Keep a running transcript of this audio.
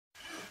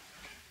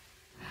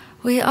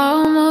We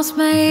almost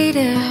made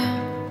it.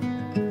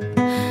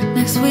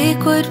 Next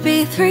week would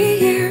be 3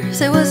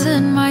 years. It was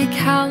in my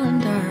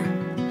calendar,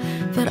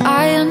 but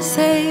I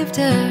unsaved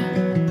it.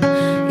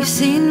 You've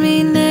seen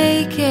me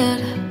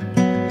naked.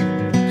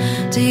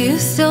 Do you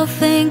still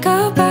think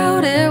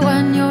about it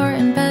when you're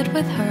in bed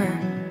with her?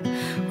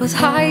 Was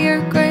I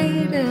your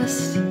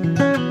greatest?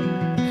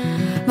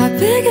 My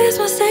biggest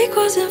mistake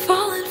wasn't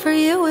falling for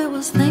you. It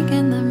was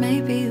thinking that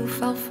maybe you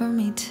fell for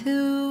me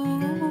too.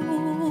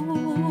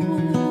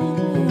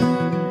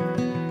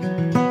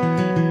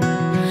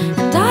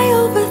 And I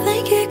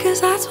overthink it, 'cause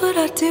that's what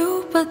I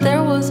do. But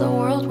there was a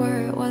world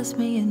where it was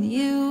me and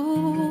you.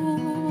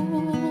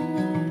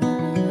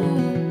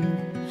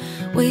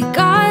 We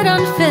got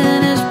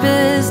unfinished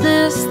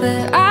business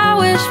that I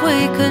wish we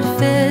could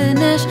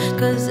finish.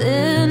 'Cause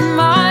in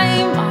my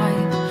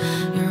mind,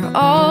 you're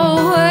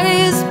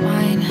always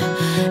mine.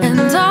 And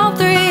all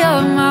 3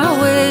 of my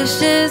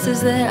wishes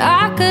is that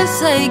I could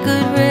say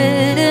good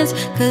riddance.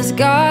 'Cause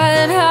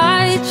God,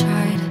 I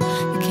tried,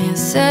 you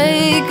can't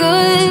say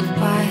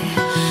goodbye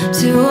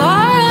to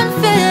our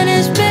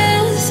unfinished business.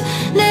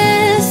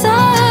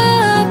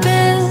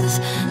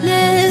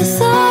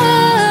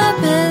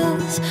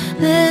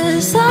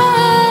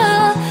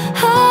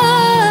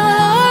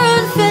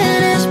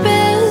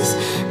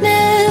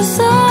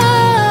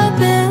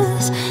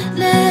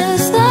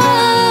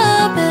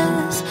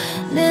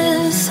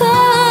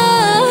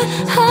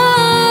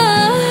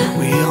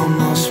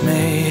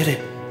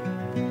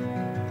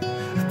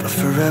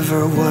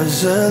 Forever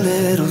was a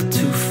little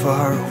too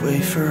far away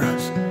for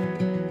us,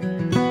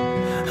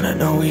 and I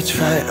know we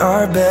tried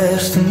our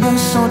best, and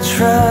it's so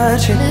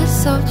tragic. It's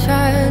so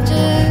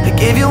tragic. I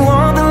gave you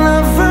all the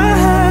love I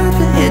had,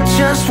 but it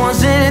just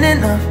wasn't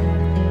enough.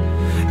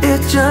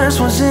 It just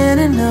wasn't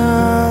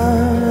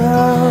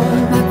enough.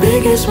 My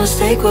biggest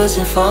mistake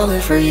wasn't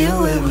falling for you.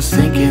 It was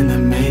thinking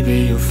that maybe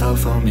you fell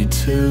for me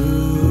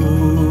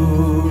too.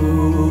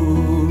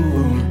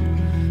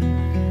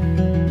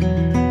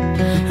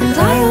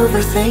 I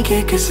overthink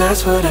it, 'cause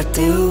that's what I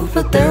do.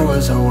 But there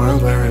was a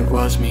world where it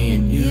was me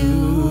and you.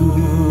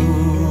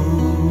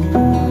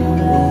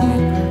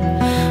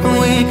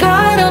 We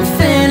got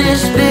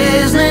unfinished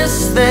business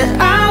that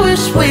I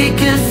wish we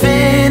could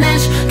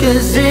finish.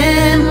 'Cause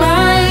in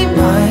my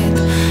mind,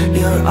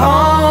 you're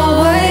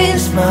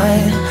always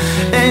mine.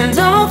 And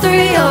all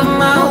 3 of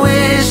my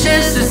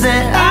wishes is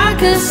that I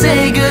could say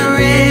good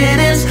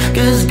riddance.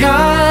 'Cause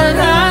God,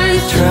 I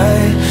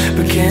tried,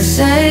 but can't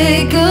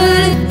say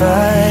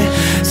goodbye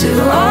to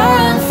our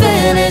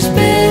unfinished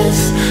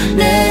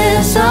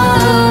business,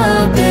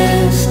 our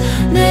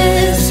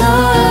business,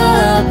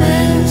 our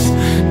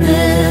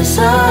business,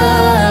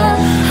 our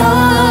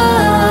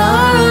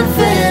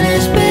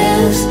unfinished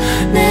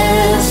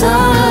business,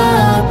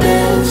 our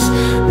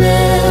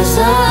business,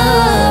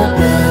 our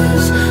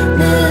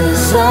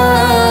business,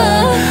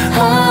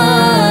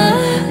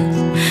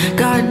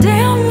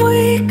 goddamn,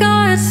 we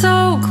got so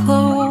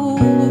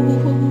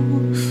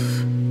close.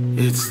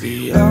 It's the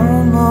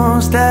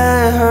almost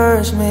that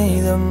hurts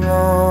me the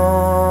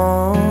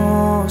most.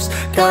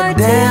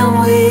 Goddamn,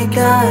 we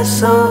got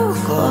so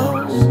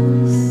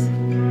close.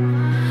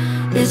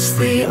 It's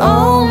the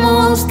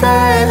almost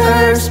that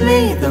hurts me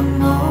the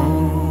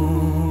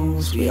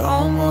most. We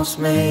almost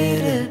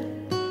made it.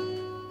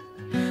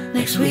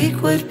 Next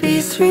week would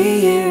be 3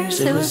 years.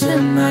 It was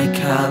in my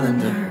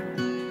calendar,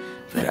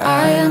 but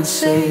I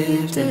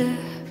unsaved it.